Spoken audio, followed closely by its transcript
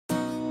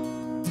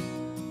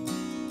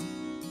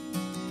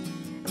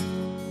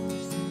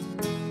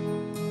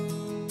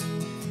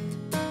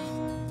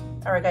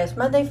All right, guys,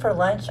 Monday for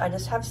lunch, I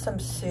just have some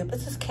soup.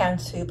 This is canned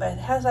soup, but it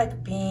has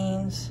like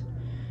beans,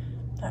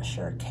 not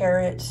sure,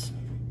 carrots,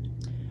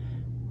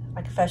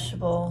 like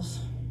vegetables.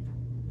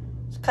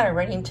 It's kind of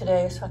raining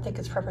today, so I think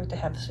it's perfect to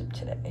have soup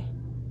today.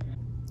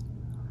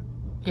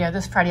 Yeah,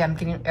 this Friday I'm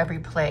getting every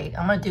plate.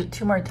 I'm gonna do it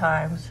 2 more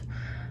times.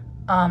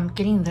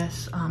 Getting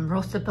this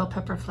roasted bell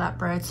pepper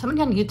flatbread.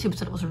 Somebody on YouTube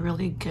said it was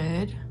really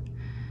good.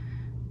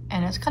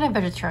 And it's kind of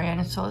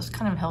vegetarian, so it's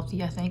kind of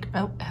healthy, I think.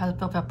 It has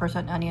bell peppers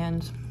and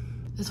onions.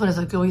 This one is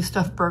a gooey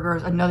stuffed burger.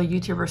 Another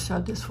YouTuber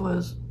said this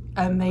was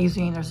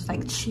amazing. There's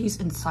like cheese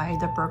inside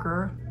the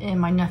burger.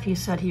 And my nephew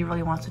said he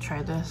really wants to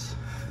try this.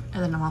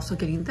 And then I'm also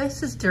getting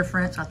this. Is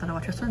different, so I thought I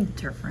would try something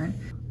different.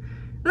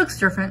 It looks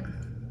different.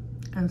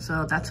 And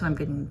so that's what I'm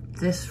getting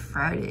this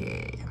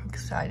Friday. I'm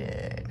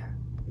excited.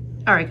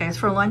 All right, guys,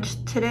 for lunch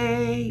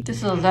today, this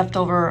is a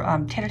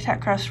leftover tater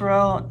tot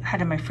casserole. I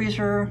had in my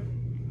freezer.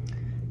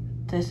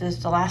 This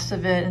is the last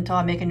of it until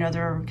I make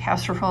another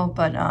casserole,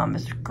 but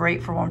it's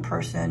great for one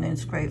person and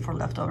it's great for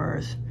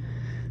leftovers.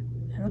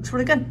 It looks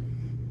really good.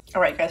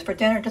 All right, guys, for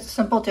dinner, just a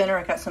simple dinner.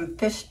 I got some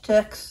fish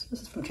sticks.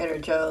 This is from Trader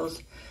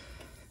Joe's.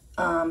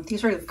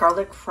 These are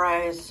garlic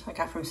fries I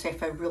got from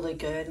Safeway, really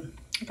good.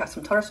 I got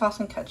some tartar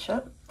sauce and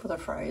ketchup for the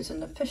fries and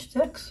the fish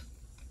sticks.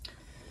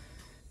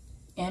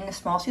 And a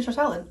small Caesar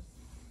salad.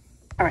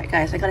 All right,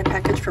 guys, I got a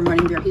package from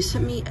Running Bear. He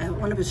sent me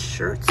one of his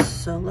shirts,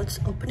 so let's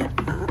open it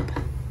up.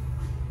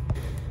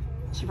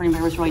 So Running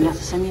Bear was really nice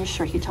to send me a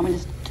shirt. He told me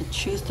to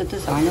choose the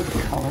design of the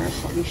color.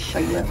 So let me show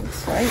you what it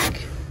looks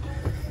like.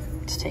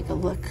 Let's take a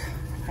look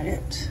at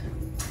it.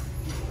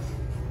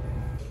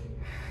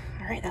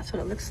 All right, that's what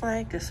it looks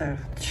like. This is a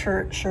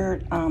shirt.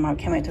 I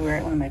can't wait to wear it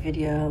in one of my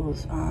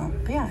videos.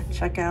 But yeah,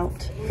 check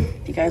out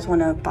if you guys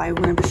want to buy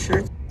one of his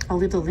shirts. I'll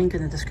leave the link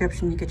in the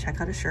description. You can check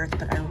out his shirts,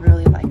 but I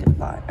really like it a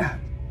lot.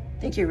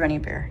 Thank you,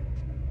 Running Bear.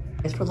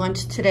 Guys, for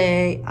lunch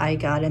today, I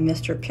got a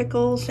Mr.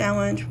 Pickle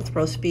sandwich with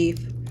roast beef.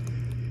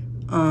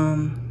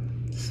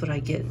 This is what I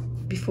get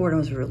before, and it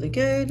was really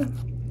good.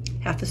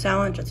 Half the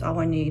sandwich, that's all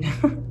I need.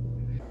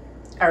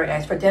 All right,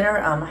 guys, for dinner,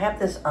 I have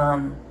this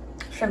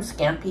shrimp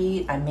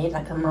scampi I made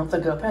like a month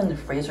ago. I put it in the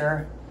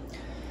freezer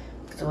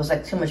because it was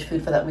like too much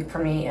food for that week for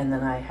me. And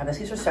then I have a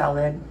Caesar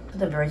salad.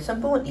 They're very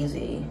simple and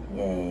easy.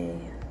 Yay.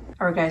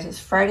 All right, guys, it's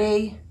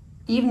Friday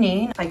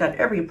evening. I got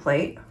every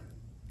plate.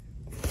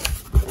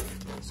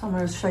 So I'm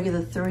gonna show you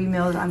the 3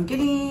 meals I'm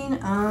getting.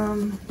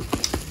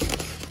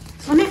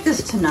 So I'll make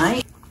this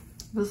tonight.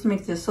 Let's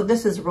make this. So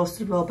this is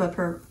roasted bell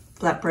pepper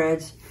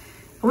flatbreads.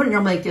 I wouldn't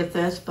normally get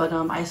this, but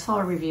I saw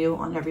a review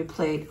on every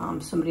plate.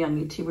 Somebody on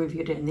YouTube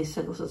reviewed it and they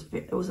said it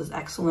was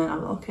excellent. I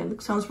was like, okay,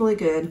 it sounds really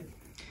good.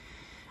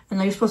 And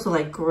then you're supposed to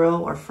like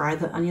grill or fry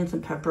the onions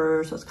and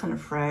peppers, so it's kind of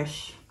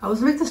fresh. I was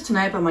gonna make this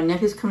tonight, but my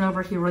nephew's coming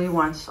over. He really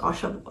wants. I'll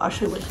show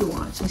you what he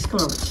wants. He's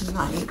coming over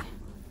tonight.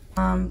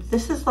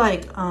 This is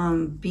like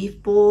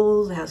beef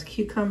bowls. It has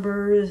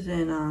cucumbers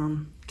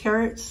and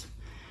carrots.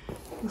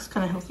 Looks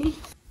kind of healthy.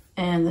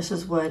 And this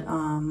is what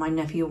my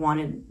nephew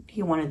wanted.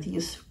 He wanted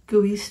these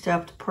gooey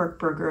stuffed pork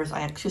burgers.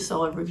 I actually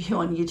saw a review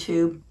on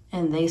YouTube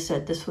and they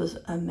said this was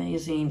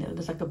amazing.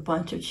 There's like a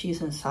bunch of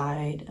cheese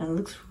inside and it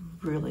looks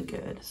really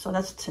good. So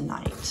that's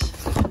tonight.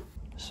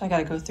 So I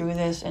gotta go through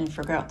this and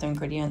figure out the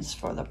ingredients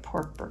for the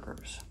pork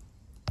burgers.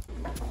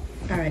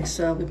 All right,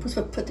 so we're supposed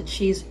to put the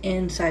cheese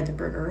inside the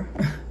burger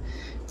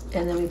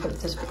and then we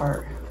put this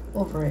part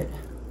over it.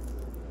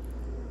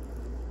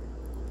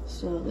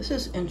 So this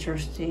is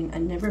interesting. I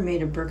never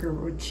made a burger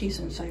with cheese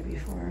inside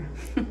before.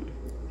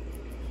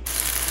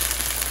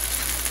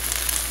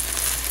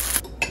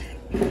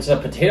 It's a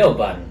potato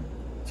bun.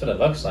 That's what it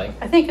looks like.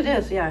 I think it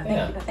is,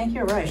 yeah. I think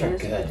you're right. Those are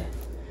good.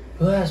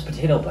 Who has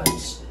potato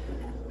buns?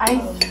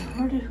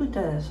 Who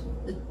does?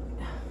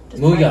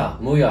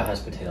 Muya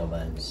has potato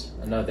buns.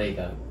 I know they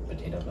got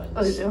potato buns.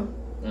 Oh, they do?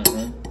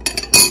 Mm-hmm.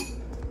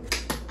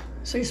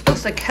 So you're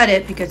supposed to cut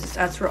it because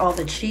that's where all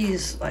the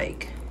cheese,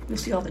 like, you'll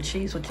see all the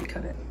cheese once you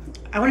cut it.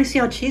 I want to see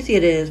how cheesy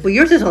it is. Well,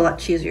 yours is a lot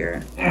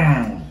cheesier.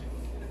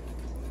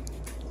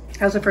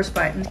 How's the first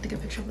bite? Let me take a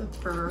picture of the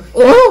burger.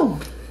 Oh!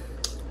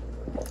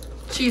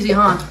 Cheesy,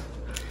 huh?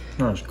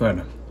 No, it's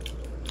good.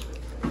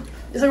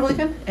 Is it really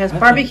good? It has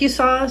barbecue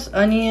sauce,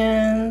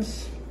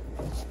 onions.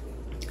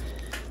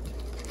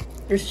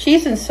 There's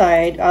cheese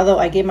inside, although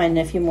I gave my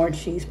nephew more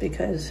cheese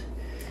because...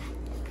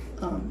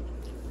 but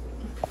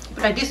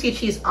I do see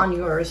cheese on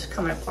yours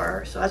coming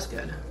apart, so that's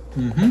good.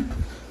 Mm-hmm.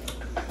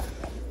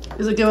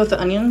 Is it good with the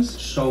onions?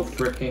 So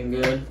freaking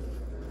good.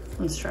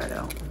 Let's try it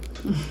out.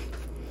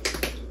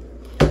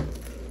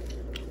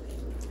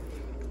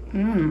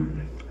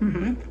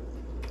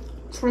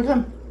 It's really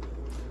good.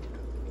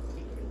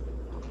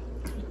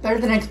 Better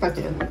than I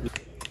expected.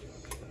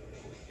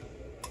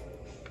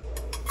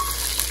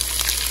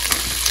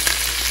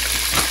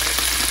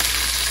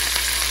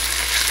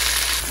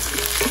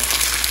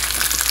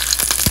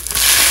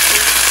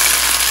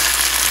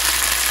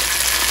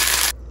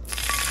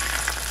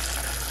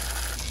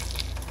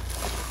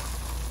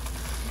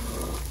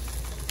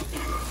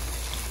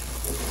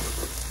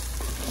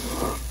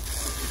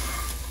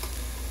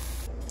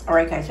 All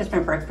right, guys, here's my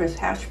breakfast: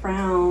 hash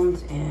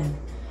browns and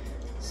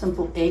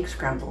simple egg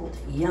scrambled.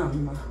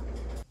 Yum.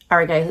 All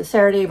right, guys, it's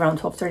Saturday around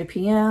 12:30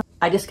 p.m.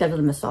 I just scheduled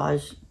a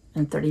massage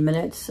in 30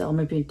 minutes, so I'm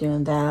gonna be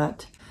doing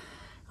that.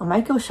 I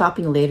might go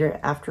shopping later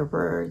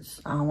afterwards.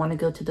 I want to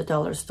go to the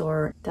dollar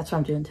store. That's what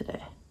I'm doing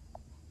today.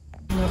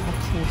 No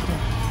activity.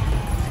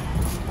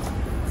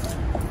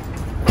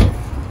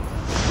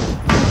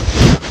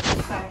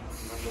 Hi.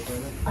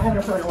 I have an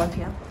appointment at 1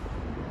 p.m.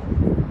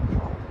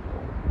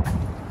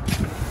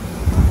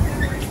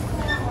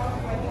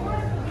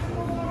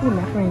 Ooh,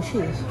 macaroni and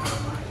cheese.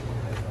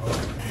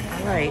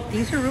 All right,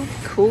 these are really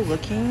cool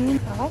looking.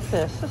 I like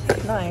this. This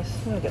is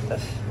nice. Let me get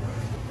this.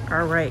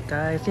 All right,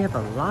 guys, they have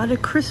a lot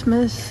of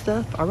Christmas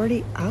stuff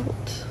already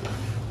out.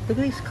 Look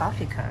at these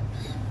coffee cups.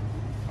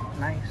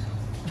 Nice.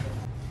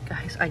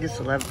 Guys, I just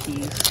love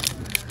these.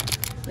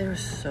 They're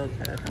so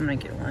good. I'm gonna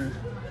get one.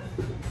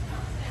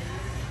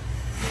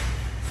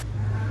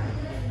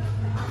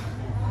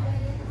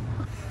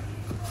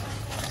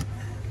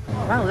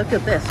 Wow, look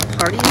at this.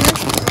 Party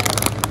mix?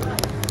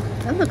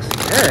 That looks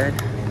good.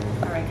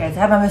 All right, guys, I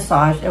had my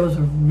massage. It was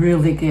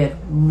really good,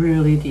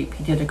 really deep.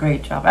 He did a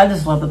great job. I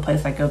just love the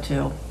place I go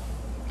to.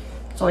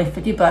 It's only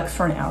 50 bucks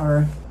for an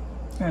hour.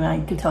 And I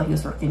could tell he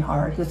was working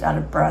hard. He was out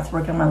of breath,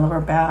 working on my lower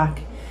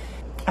back.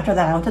 After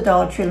that, I went to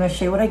Dollar Tree. I'm gonna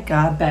show you what I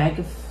got, a bag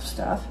of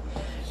stuff.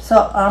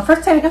 So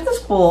first time I got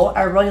this bowl.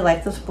 I really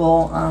like this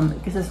bowl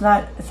because it's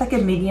like a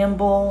medium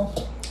bowl.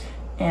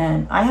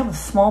 And I have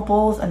small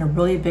bowls and a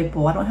really big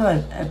bowl. I don't have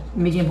a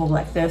medium bowl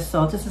like this.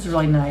 So this is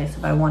really nice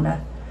if I want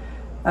a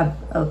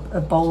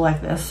bowl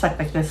like this,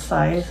 like this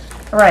size.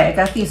 All right, I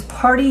got these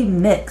party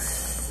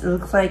mix. It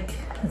looks like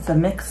it's a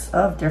mix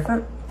of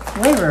different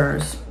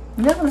flavors.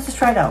 You know, let's just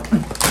try it out.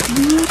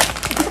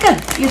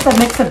 It's a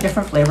mix of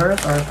different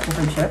flavors or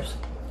different chips.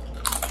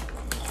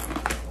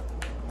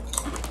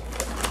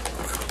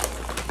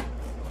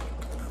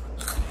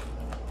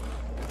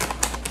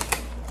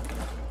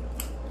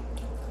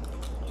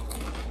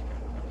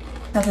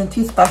 Nothing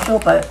too special,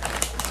 but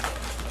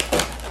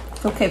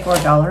it's okay for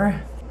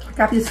 $1. I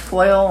got these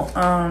foil,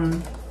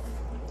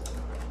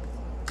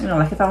 you know,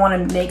 like if I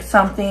want to make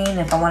something,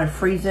 if I want to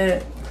freeze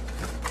it.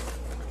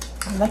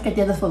 Like I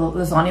did this with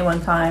lasagna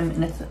one time,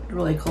 and it's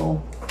really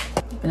cool.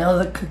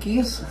 Vanilla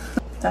cookies.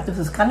 Thought this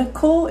is kind of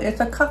cool. It's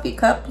a coffee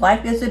cup.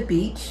 Life is a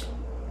beach.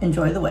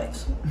 Enjoy the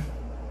waves.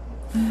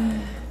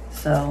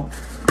 So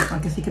I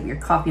guess you could put your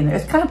coffee in there.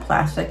 It's kind of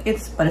plastic.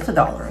 But it's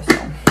 $1.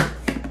 So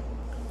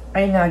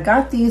I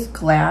got these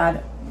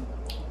Glad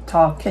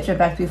tall kitchen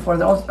bags before.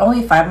 There's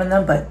only 5 of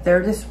them, but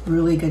they're just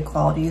really good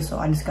quality. So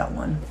I just got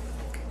one.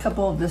 A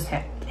couple of this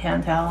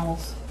hand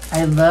towels.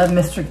 I love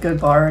Mr. Good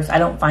bars. I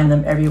don't find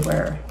them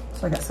everywhere.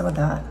 So I got some of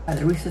that.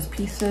 The Reese's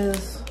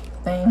Pieces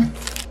thing.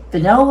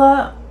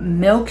 Vanilla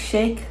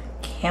milkshake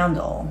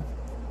candle.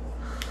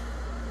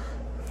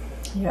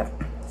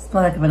 Yep, smells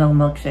like a vanilla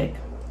milkshake.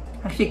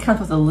 Actually, it comes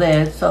with a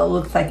lid, so it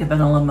looks like a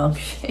vanilla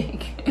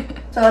milkshake.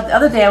 So the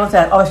other day I was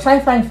trying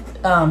to find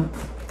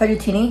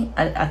fettuccine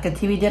at the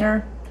TV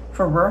dinner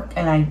for work,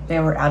 and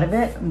they were out of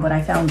it. But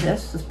I found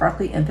this, the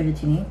sparkly and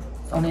fettuccine.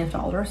 It's only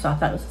 $1, so I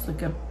thought this was a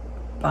good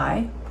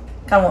buy.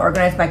 Kind of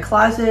organize my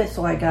closet,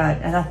 so I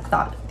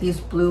thought these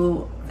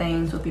blue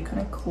things would be kind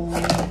of cool.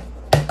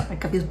 I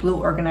got these blue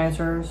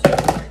organizers,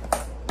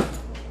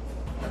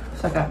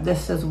 so I got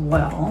this as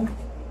well.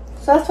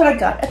 So that's what I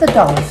got at the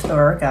dollar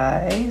store,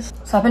 guys.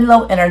 So I've been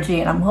low energy,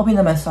 and I'm hoping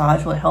the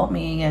massage will help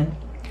me. And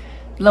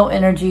low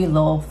energy,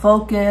 low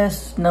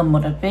focus, no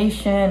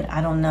motivation. I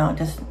don't know,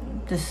 just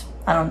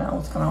I don't know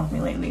what's going on with me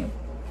lately.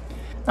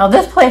 Now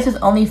this place is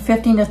only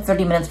 15 to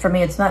 30 minutes for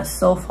me. It's not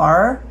so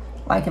far.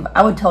 Like if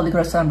I would totally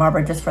go to Santa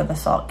Barbara just for the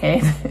salt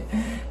cave,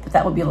 but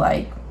that would be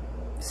like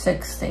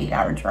 6 to 8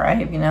 hour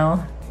drive, you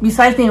know.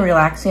 Besides being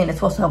relaxing, it's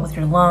supposed to help with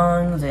your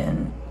lungs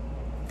and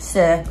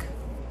sick,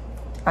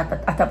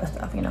 that type of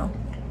stuff, you know.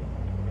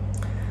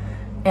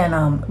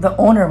 And the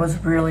owner was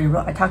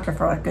I talked to her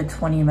for like a good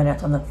 20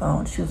 minutes on the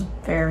phone. She was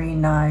very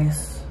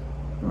nice,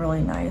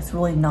 really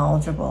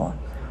knowledgeable.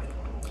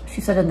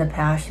 She said in the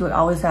past she would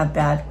always have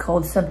bad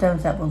cold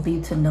symptoms that would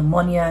lead to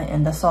pneumonia,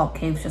 and the salt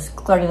caves just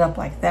cleared it up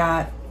like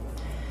that.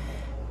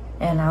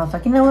 And I was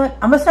like, you know what?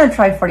 I'm just gonna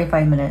try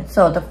 45 minutes.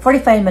 So the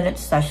 45-minute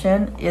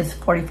session is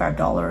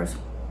 $45.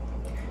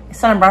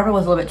 Santa Barbara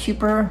was a little bit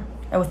cheaper.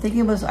 I was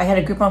thinking I had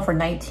a Groupon for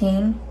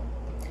 19.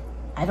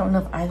 I don't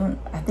know I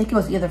think it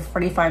was either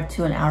 45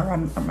 to an hour. I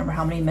don't remember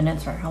how many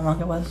minutes or how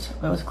long it was.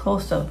 It was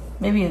close to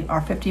maybe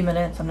our 50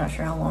 minutes. I'm not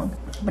sure how long.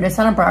 But in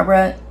Santa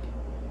Barbara,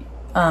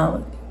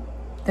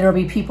 there'll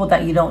be people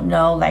that you don't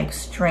know, like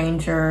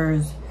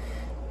strangers.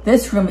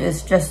 This room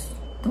is just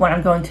the one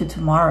I'm going to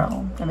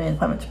tomorrow. I mean,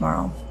 appointment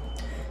tomorrow.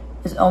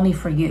 Is only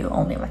for you,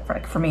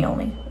 like for me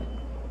only.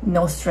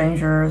 No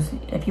strangers.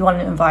 If you want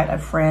to invite a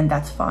friend,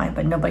 that's fine,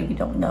 but nobody you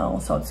don't know,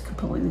 so it's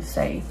completely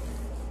safe.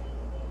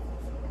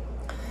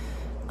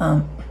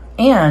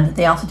 And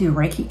they also do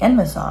Reiki and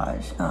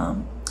massage.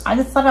 I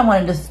just thought I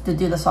wanted to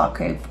do the salt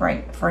cave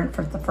for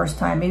the first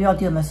time. Maybe I'll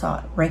do a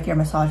Reiki or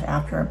massage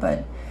after,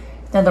 but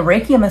Now the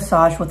Reiki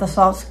massage with the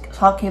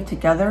salt cave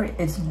together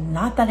is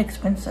not that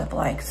expensive.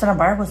 Like Santa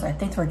Barbara's, I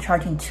think they were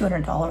charging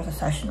 $200 a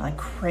session, like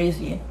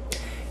crazy.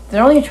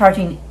 They're only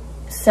charging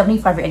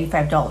 $75 or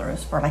 $85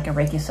 for like a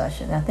Reiki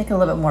session. And I think a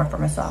little bit more for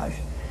massage.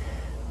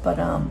 But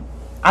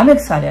I'm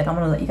excited. I'm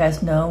gonna let you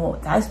guys know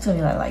what that's gonna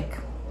be like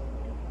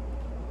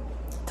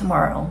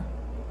tomorrow.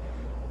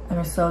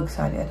 I'm so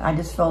excited. I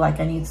just feel like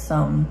I need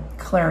some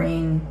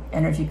clearing,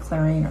 energy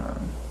clearing,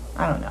 or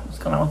I don't know what's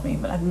going on with me,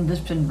 but I've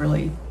just been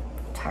really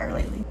tired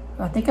lately.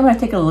 I think I'm gonna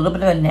take a little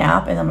bit of a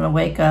nap, and I'm gonna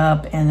wake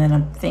up, and then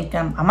I'm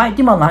thinking I might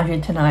do my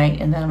laundry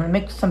tonight, and then I'm gonna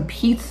make some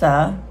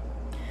pizza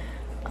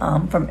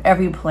from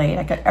Every Plate.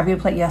 I got Every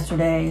Plate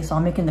yesterday, so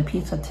I'm making the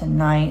pizza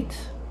tonight,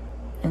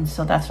 and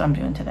so that's what I'm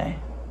doing today.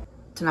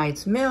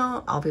 Tonight's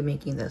meal, I'll be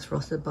making this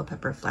roasted bell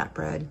pepper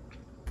flatbread.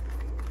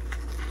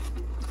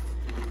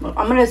 Well,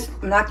 I'm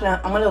not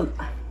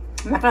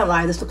gonna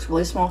lie, this looks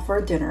really small for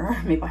a dinner.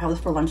 Maybe I'll have this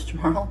for lunch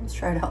tomorrow. Let's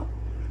try it out.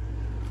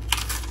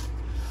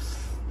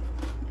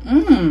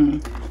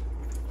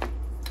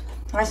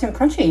 Nice and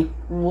crunchy,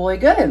 really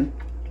good.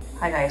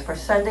 Hi guys, for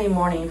Sunday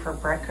morning for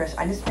breakfast,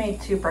 I just made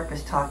 2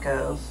 breakfast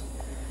tacos.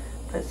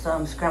 Put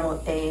some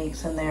scrambled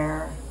eggs in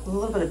there, a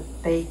little bit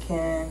of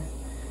bacon,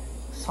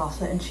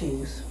 salsa and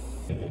cheese.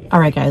 All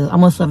right guys,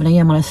 almost 11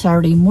 a.m. on a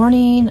Saturday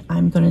morning.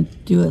 I'm gonna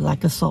do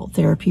like a salt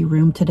therapy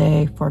room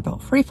today for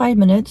about 45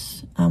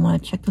 minutes. I wanna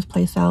check this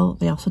place out.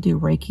 They also do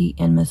Reiki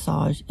and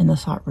massage in the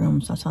salt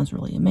room, so that sounds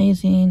really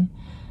amazing.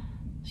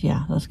 So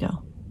yeah, let's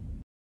go.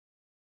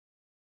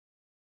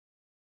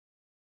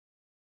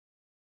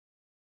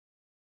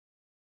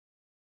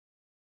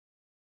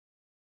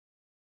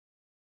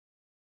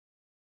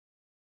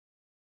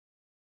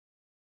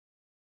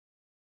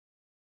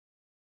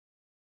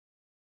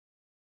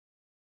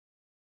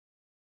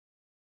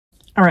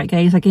 All right,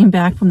 guys, I came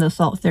back from the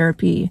salt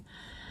therapy.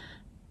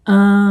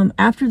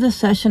 After the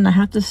session, I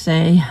have to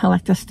say, I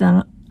like the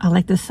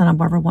Santa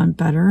Barbara one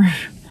better.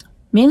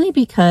 Mainly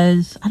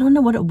because, I don't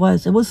know what it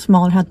was. It was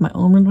small. It had my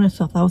own room to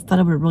myself. I thought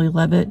I would really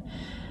love it.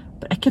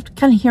 But I kept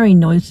kind of hearing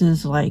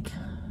noises, like,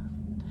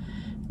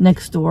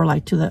 next door,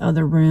 like, to the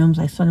other rooms.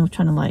 I started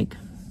trying to, like,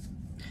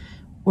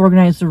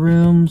 organize the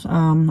rooms.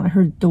 I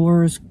heard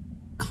doors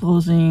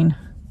closing.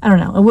 I don't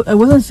know. It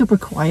wasn't super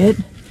quiet.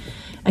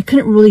 I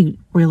couldn't really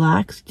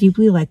relax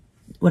deeply like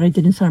what I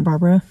did in Santa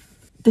Barbara.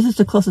 This is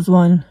the closest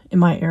one in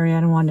my area,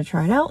 and I wanted to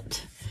try it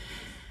out.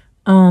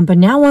 But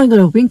now I want to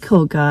go to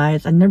Winco,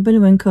 guys. I've never been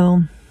to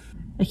Winco.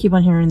 I keep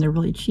on hearing they're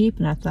really cheap,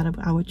 and I thought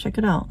I would check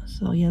it out.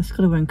 So yeah, let's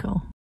go to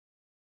Winco.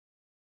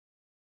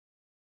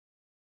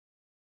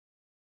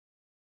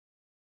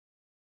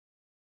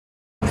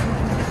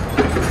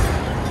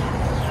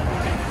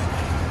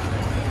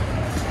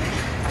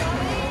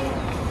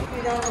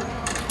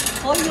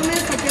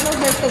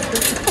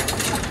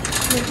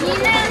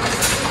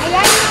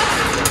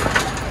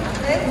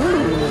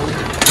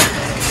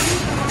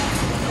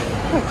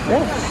 What's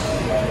this?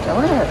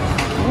 Donut.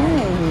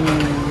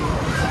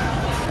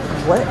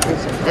 What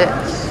is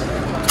this?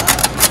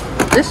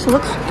 This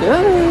looks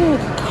good.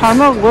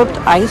 Caramel whipped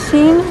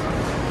icing.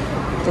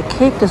 The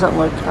cake doesn't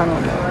look, I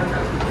don't know.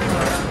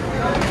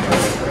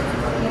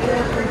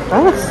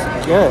 That looks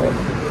good.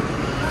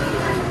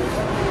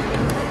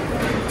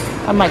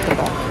 I might go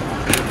back.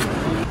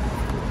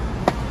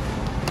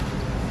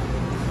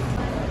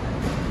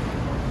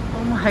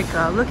 Oh my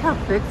god, look how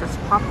big this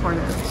popcorn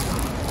is.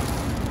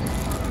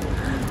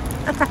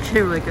 That's actually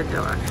a really good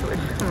deal, actually.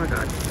 Oh my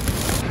god.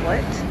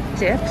 What?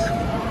 Dips?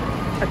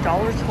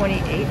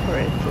 $1.28 for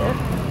a dip?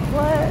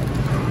 What?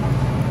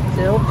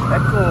 Dill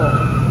pickle.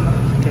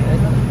 That's good.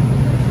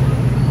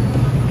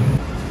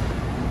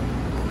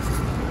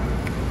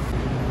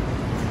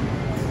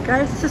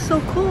 Guys, this is so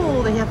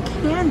cool. They have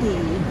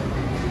candy.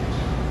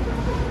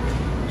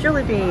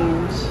 Jelly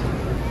beans.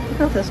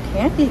 Look at this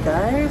candy,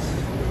 guys.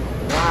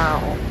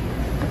 Wow.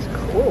 That's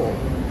cool.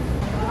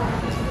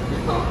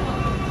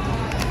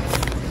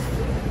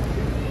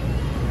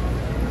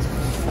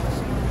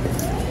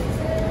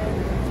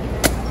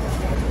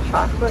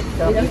 Chocolate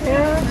gummy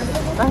bears?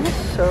 That is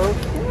so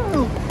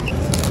cute.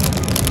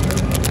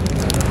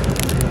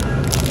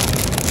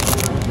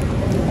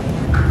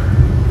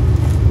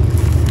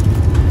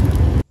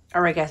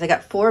 Alright guys, I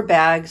got 4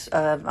 bags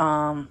of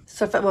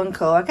stuff at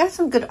Winco. I got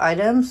some good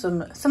items,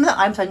 some of the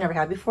items I've never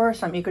had before,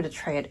 so I'm eager to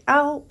try it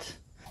out.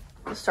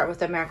 Let's start with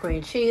the macaroni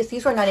and cheese.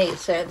 These were 98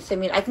 cents. I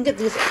mean, I can get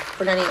these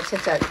for 98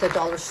 cents at the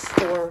dollar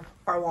store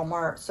or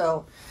Walmart,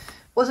 so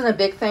it wasn't a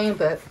big thing,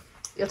 but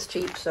it's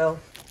cheap. So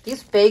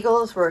these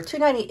bagels were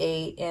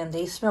 $2.98, and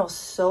they smell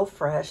so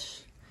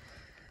fresh.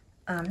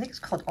 I think it's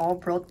called All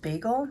Broiled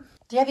Bagel.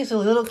 They have these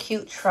little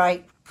cute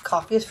tri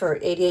coffees for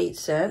 88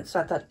 cents. So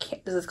I thought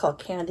this is called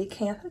Candy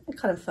Can. I think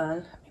it's kind of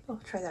fun. Maybe I'll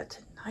try that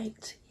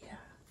tonight. Yeah.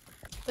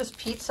 This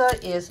pizza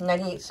is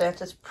 98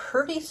 cents. It's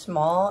pretty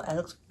small and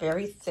looks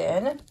very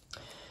thin.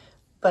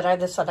 But I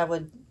just thought I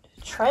would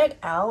try it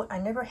out. I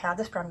never had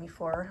this brand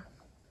before,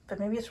 but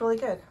maybe it's really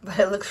good. But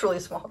it looks really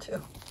small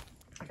too.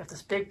 I got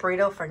this big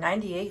burrito for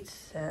 98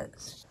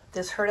 cents.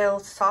 This Herdel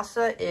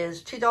salsa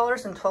is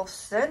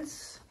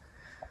 $2.12.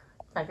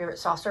 My favorite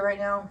salsa right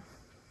now.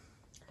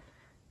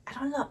 I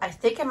don't know. I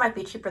think it might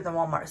be cheaper than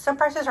Walmart. Some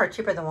prices are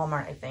cheaper than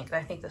Walmart, I think. And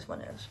I think this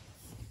one is.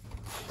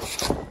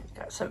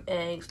 Got some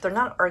eggs. They're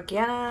not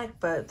organic,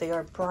 but they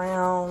are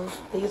brown.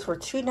 These were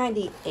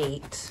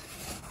 $2.98.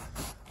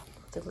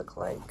 They look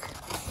like.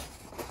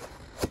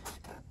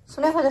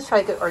 Sometimes I just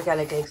try to get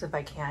organic eggs if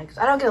I can, because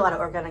I don't get a lot of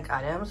organic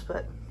items,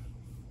 but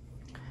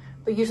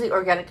usually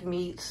organic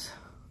meats,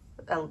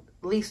 at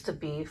least the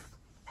beef,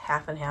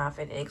 half and half,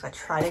 and eggs. I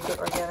try to get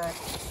organic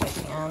if I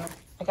can.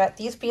 I got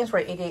these beans for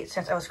 88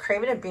 cents. I was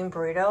craving a bean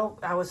burrito.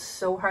 I was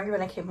so hungry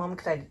when I came home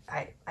because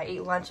I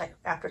ate lunch like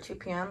after 2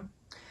 p.m.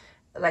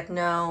 Like,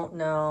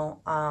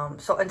 no.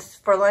 So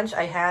for lunch,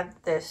 I had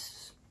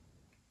this.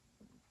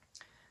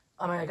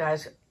 Oh my God,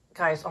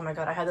 guys, oh my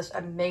God. I had this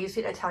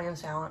amazing Italian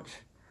sandwich.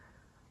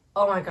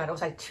 Oh my God, it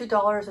was like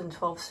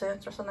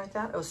 $2.12 or something like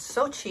that. It was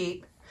so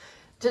cheap.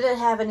 Didn't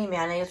have any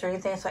mayonnaise or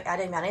anything, so I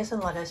added mayonnaise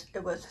and lettuce.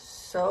 It was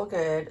so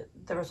good.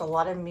 There was a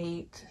lot of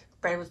meat.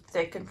 Bread was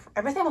thick and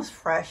everything was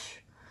fresh.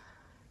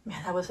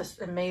 Man, that was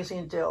just an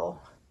amazing deal.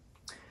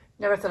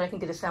 Never thought I could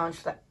get a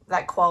sandwich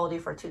that quality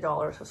for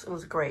 $2. It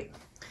was great.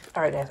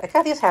 All right, guys, I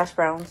got these hash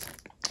browns.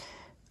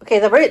 Okay,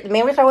 the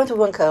main reason I went to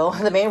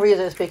Winco, the main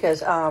reason is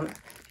because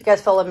if you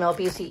guys follow Mel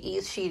BC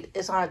Eats, she's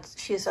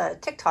a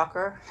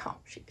TikToker. No,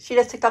 she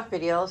does TikTok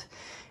videos,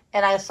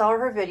 and I saw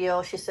her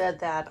video. She said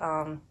that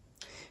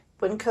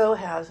Winco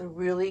has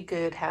really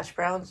good hash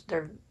browns.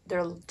 They're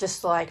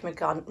just like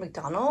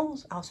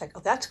McDonald's. I was like,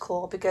 oh, that's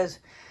cool, because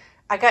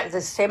I got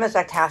the same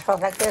exact hash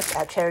browns like this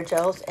at Trader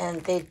Joe's,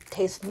 and they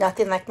taste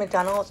nothing like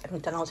McDonald's. And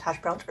McDonald's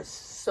hash browns are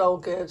so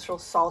good, so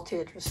salty.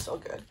 They're so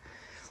good.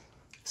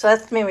 So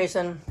that's the main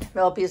reason.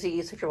 Mel BC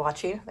Eats, if you're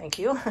watching, thank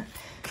you.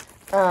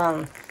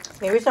 The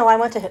main reason why I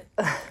went to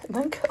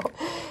Winco,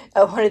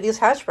 I wanted these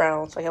hash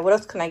browns. Like, what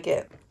else can I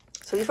get?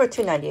 So these were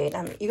 $2.98.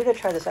 I'm eager to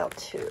try this out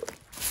too.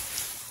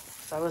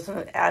 So I was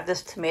gonna add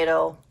this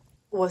tomato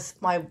with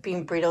my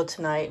bean burrito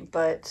tonight,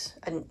 but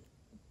I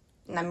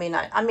may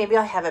not. Maybe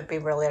I'll have it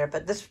bean burrito later.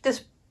 But this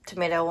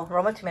tomato,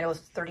 Roma tomato, was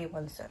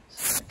 31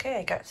 cents. Okay,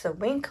 I got some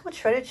Winco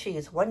shredded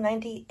cheese,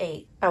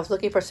 $1.98. I was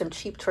looking for some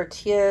cheap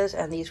tortillas,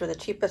 and these were the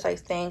cheapest, I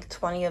think.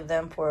 20 of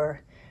them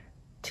for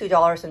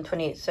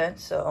 $2.28.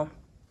 So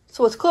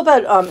what's cool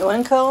about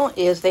Winco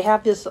is they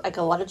have this, like,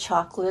 a lot of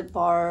chocolate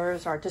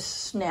bars or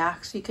just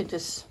snacks. You can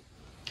just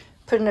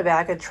put in a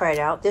bag and try it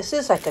out. This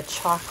is like a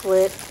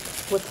chocolate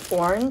with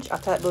orange. I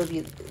thought it would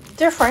be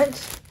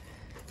different,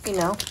 you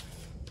know.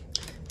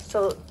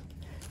 So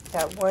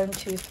got 1,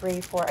 2,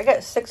 3, 4. I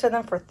got 6 of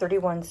them for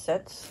 31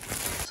 cents.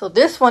 So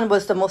this one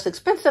was the most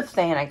expensive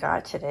thing I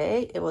got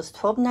today. It was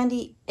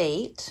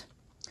 $12.98,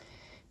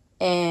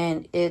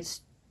 and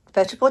it's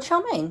vegetable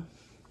chow mein.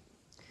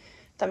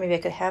 Thought maybe I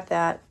could have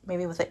that,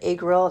 maybe with an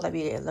egg roll. That'd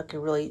be like a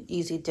really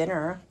easy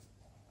dinner.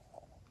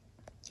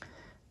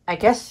 I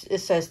guess it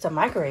says to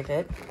microwave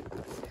it,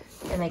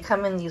 and they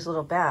come in these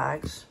little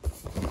bags.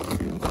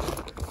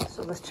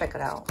 So let's check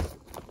it out.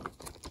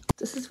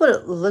 This is what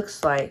it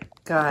looks like,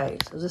 guys.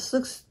 This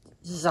looks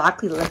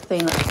exactly the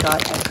thing I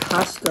got at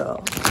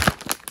Costco.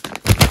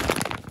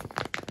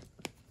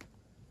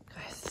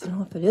 Guys, I don't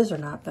know if it is or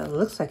not, but it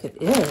looks like it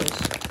is.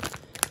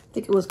 I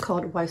think it was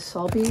called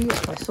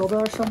Waisoba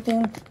or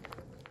something.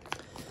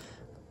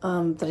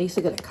 That I used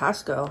to get at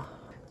Costco.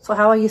 So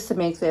how I used to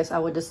make this, I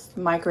would just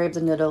microwave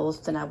the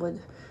noodles, then I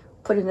would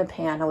put it in a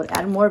pan. I would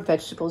add more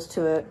vegetables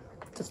to it,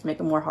 just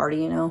make it more hearty,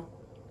 you know.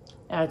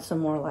 Add some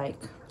more like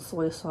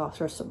soy sauce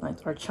or something like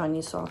that, or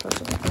Chinese sauce or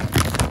something like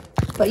that.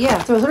 But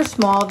yeah, so they're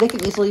small. They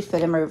can easily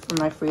fit in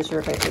my freezer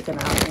if I take them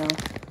out, you know.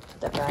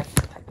 Put that back.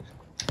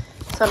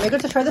 So I'm eager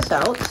to try this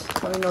out.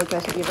 Let me know,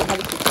 guys, if you ever had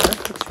it before.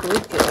 It's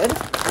really good.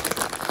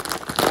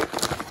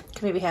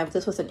 Can maybe have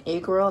this with an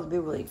egg roll. It'd be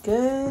really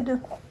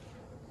good.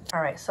 All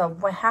right, so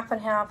half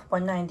and half,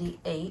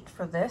 $1.98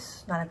 for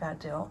this. Not a bad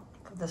deal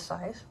for this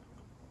size.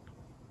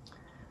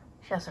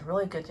 That's a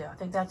really good deal. I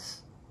think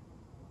that's,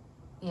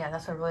 yeah,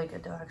 that's a really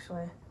good deal,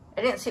 actually.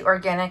 I didn't see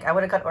organic. I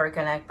would have got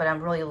organic, but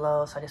I'm really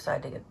low, so I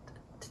decided to get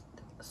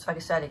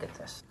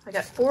this. I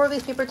got 4 of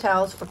these paper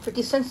towels for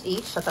 50 cents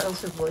each. So I thought it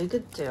was a really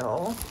good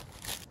deal.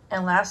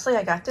 And lastly,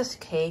 I got this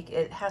cake.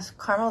 It has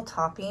caramel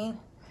topping.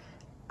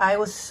 I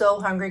was so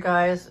hungry,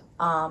 guys.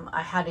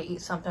 I had to eat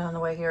something on the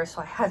way here,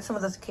 so I had some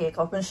of this cake.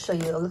 I'm going to show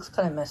you. It looks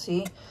kind of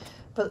messy,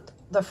 but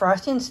the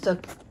frosting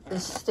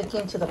is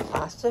sticking to the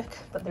plastic.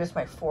 But there's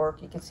my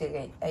fork. You can see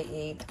I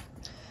ate.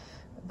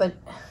 But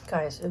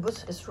guys,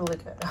 it's really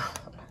good.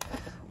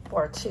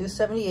 For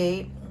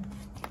 $2.78,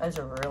 that's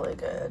really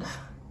good.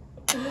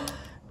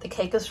 The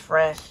cake is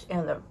fresh,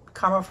 and the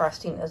caramel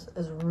frosting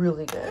is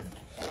really good.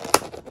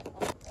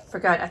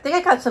 Forgot. I think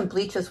I got some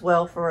bleach as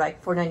well for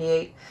like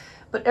 $4.98.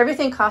 But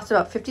everything cost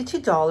about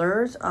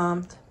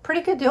 $52.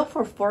 Pretty good deal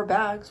for 4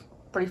 bags.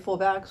 Pretty full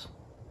bags.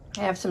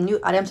 I have some new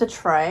items to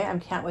try. I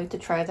can't wait to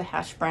try the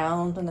hash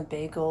browns and the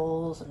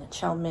bagels and the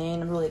chow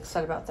mein. I'm really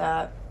excited about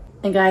that.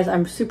 And guys,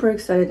 I'm super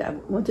excited. I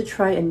went to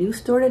try a new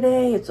store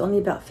today. It's only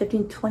about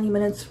 15-20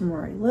 minutes from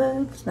where I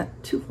live. It's not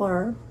too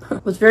far.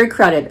 It was very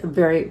crowded,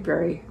 very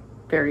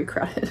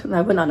crowded. And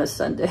I went on a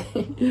Sunday.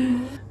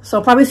 So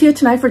I'll probably see you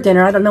tonight for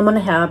dinner. I don't know what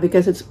I'm gonna have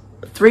because it's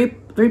 3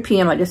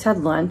 p.m. I just had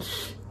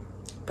lunch,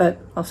 but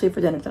I'll see you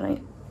for dinner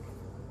tonight.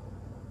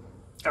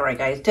 All right,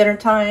 guys, dinner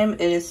time.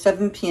 It is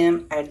 7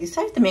 p.m. I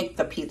decided to make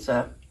the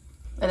pizza,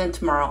 and then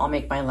tomorrow I'll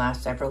make my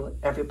last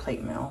every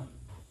plate meal.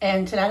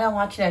 And tonight I'm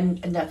watching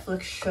a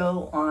Netflix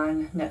show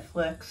on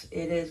Netflix.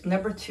 It is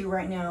number 2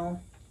 right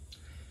now.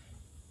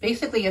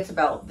 Basically, it's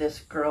about this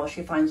girl.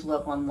 She finds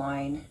love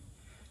online,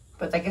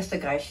 but I guess the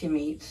guy she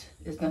meets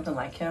is nothing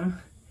like him.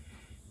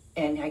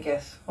 And I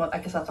guess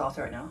that's all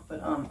right now.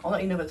 But I'll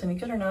let you know if it's any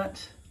good or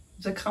not.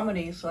 It's a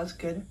comedy, so that's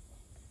good.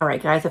 All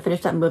right, guys, I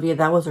finished that movie.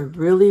 That was a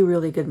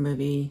really good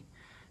movie.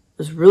 It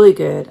was really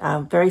good.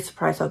 I'm very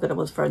surprised how good it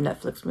was for a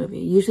Netflix movie.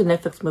 Usually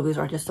Netflix movies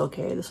are just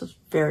okay. This was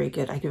very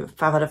good. I give it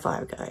 5 out of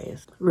 5,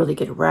 guys. Really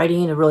good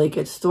writing, a really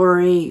good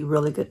story,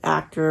 really good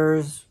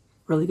actors,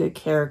 really good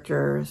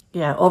characters.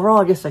 Yeah,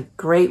 overall, just a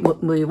great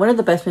movie. One of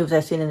the best movies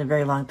I've seen in a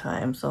very long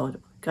time. So,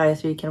 guys,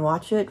 if you can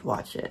watch it,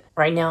 watch it.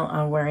 Right now,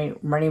 I'm wearing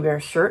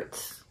Karebear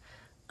shirts.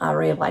 I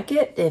really like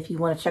it. If you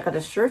want to check out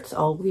the shirts,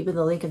 I'll leave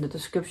the link in the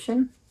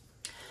description.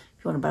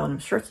 If you want to buy one of them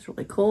shirts, it's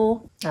really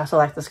cool. I also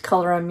like this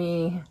color on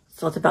me.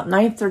 So it's about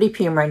 9:30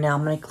 p.m. right now.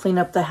 I'm going to clean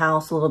up the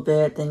house a little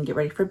bit, then get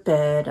ready for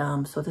bed.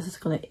 So this is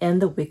going to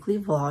end the weekly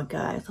vlog,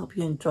 guys. Hope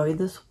you enjoyed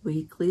this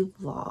weekly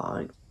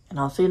vlog. And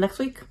I'll see you next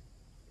week.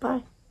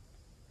 Bye.